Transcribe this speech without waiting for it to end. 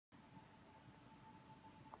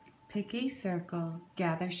Pick a circle,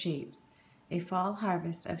 gather shapes, a fall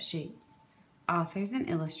harvest of shapes. Authors and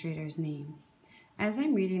illustrators name. As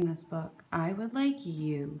I'm reading this book, I would like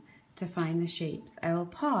you to find the shapes. I will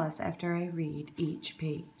pause after I read each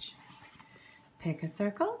page. Pick a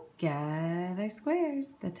circle, gather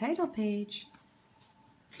squares, the title page.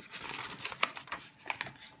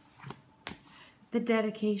 The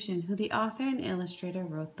dedication, who the author and illustrator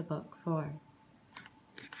wrote the book for.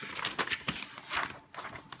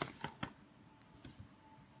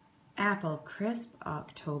 Apple crisp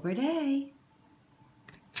October day.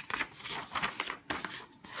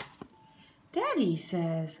 Daddy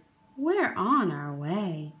says, we're on our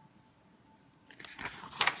way.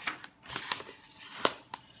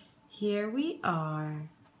 Here we are,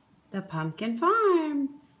 the pumpkin farm.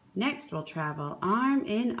 Next we'll travel arm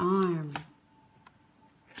in arm.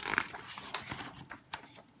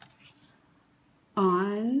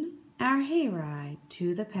 On our hayride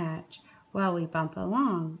to the patch, while we bump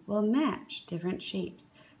along, we'll match different shapes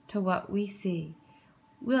to what we see.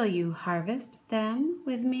 Will you harvest them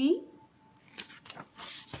with me?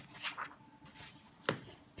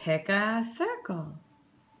 Pick a circle.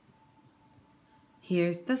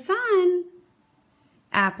 Here's the sun.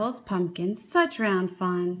 Apples, pumpkins, such round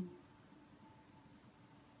fun.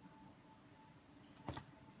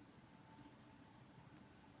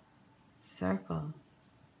 Circle.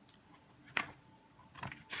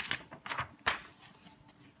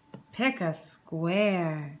 Pick a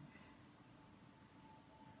square.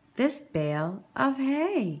 This bale of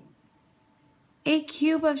hay. A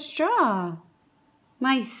cube of straw.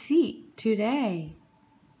 My seat today.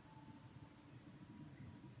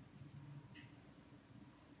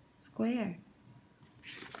 Square.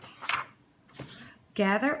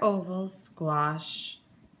 Gather ovals, squash,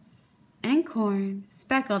 and corn.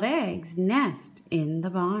 Speckled eggs nest in the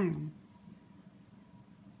barn.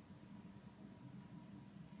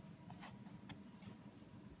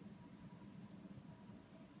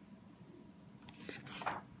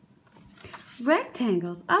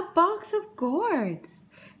 Rectangles, a box of gourds,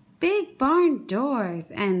 big barn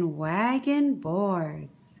doors and wagon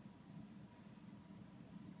boards.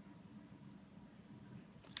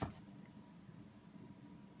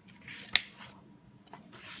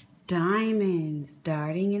 Diamonds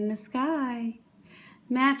darting in the sky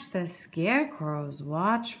match the scarecrow's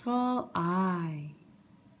watchful eye.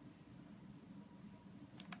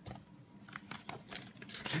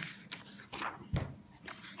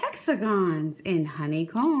 Hexagons in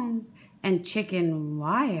honeycombs and chicken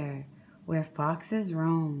wire where foxes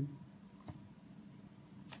roam.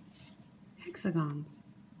 Hexagons.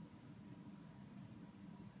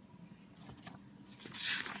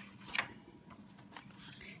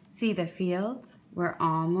 See the fields? We're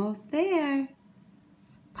almost there.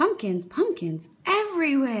 Pumpkins, pumpkins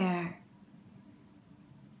everywhere.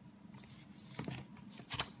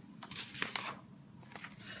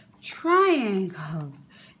 Triangles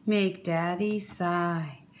make Daddy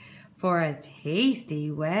sigh for a tasty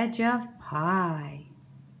wedge of pie.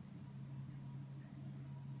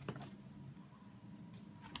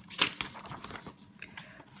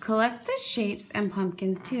 Collect the shapes and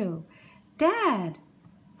pumpkins too. Dad,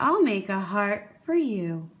 I'll make a heart for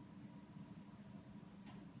you.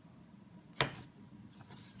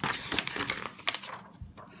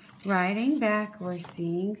 Riding back, we're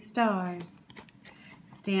seeing stars.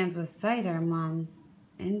 Stands with cider, mums,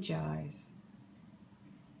 and jars.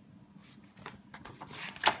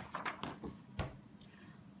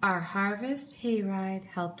 Our harvest hayride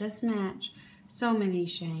helped us match so many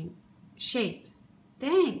shapes.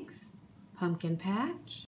 Thanks, Pumpkin Patch.